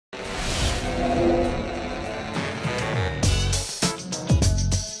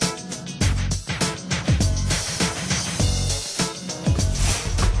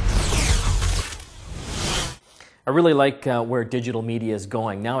I really like where digital media is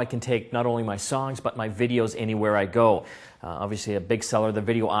going. Now I can take not only my songs, but my videos anywhere I go. Obviously a big seller, the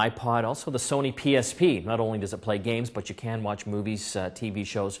video iPod, also the Sony PSP. Not only does it play games, but you can watch movies, TV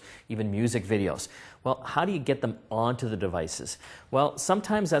shows, even music videos. Well, how do you get them onto the devices? Well,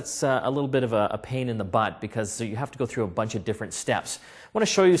 sometimes that's a little bit of a pain in the butt because you have to go through a bunch of different steps. I want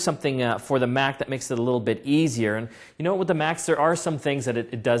to show you something for the Mac that makes it a little bit easier. And you know, with the Macs, there are some things that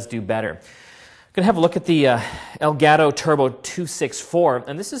it does do better. I'm going to have a look at the Elgato Turbo.264,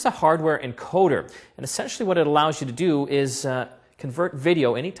 and this is a hardware encoder. And essentially what it allows you to do is convert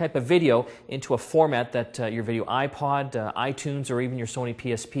video, any type of video, into a format that your video iPod, iTunes, or even your Sony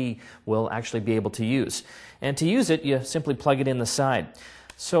PSP will actually be able to use. And to use it, you simply plug it in the side.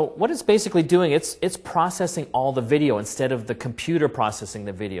 So what it's basically doing, it's processing all the video instead of the computer processing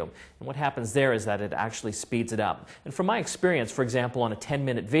the video. And what happens there is that it actually speeds it up. And from my experience, for example, on a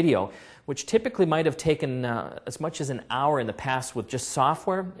 10-minute video, which typically might have taken as much as an hour in the past with just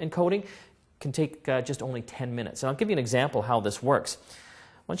software encoding, can take just only 10 minutes. And I'll give you an example how this works.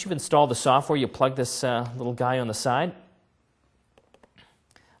 Once you've installed the software, you plug this little guy on the side,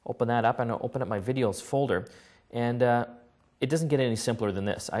 open that up, and I'll open up my videos folder, and it doesn't get any simpler than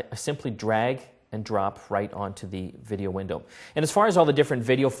this. I simply drag and drop right onto the video window. And as far as all the different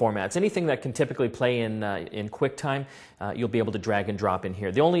video formats, anything that can typically play in QuickTime, you'll be able to drag and drop in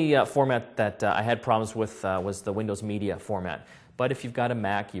here. The only format that I had problems with was the Windows Media format. But if you've got a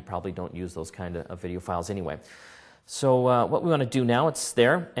Mac, you probably don't use those kind of video files anyway. So what we want to do now, it's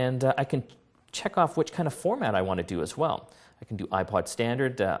there, and I can check off which kind of format I want to do as well. I can do iPod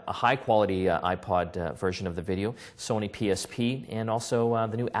Standard, a high-quality iPod version of the video, Sony PSP, and also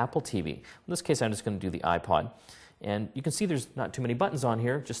the new Apple TV. In this case, I'm just going to do the iPod. And you can see there's not too many buttons on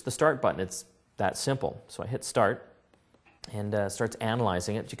here, just the Start button. It's that simple. So I hit Start, and starts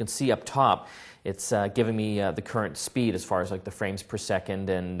analyzing it. You can see up top, it's giving me the current speed as far as like the frames per second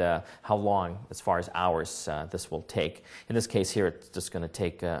and how long, as far as hours, this will take. In this case here, it's just going to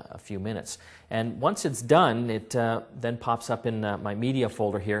take a few minutes. And once it's done, it then pops up in my media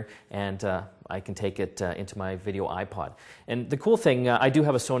folder here, and I can take it into my video iPod. And the cool thing, I do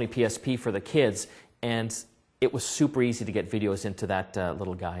have a Sony PSP for the kids, and it was super easy to get videos into that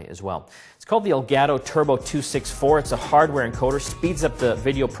little guy as well. It's called the Elgato Turbo.264. It's a hardware encoder, speeds up the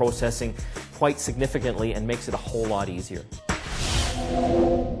video processing quite significantly and makes it a whole lot easier.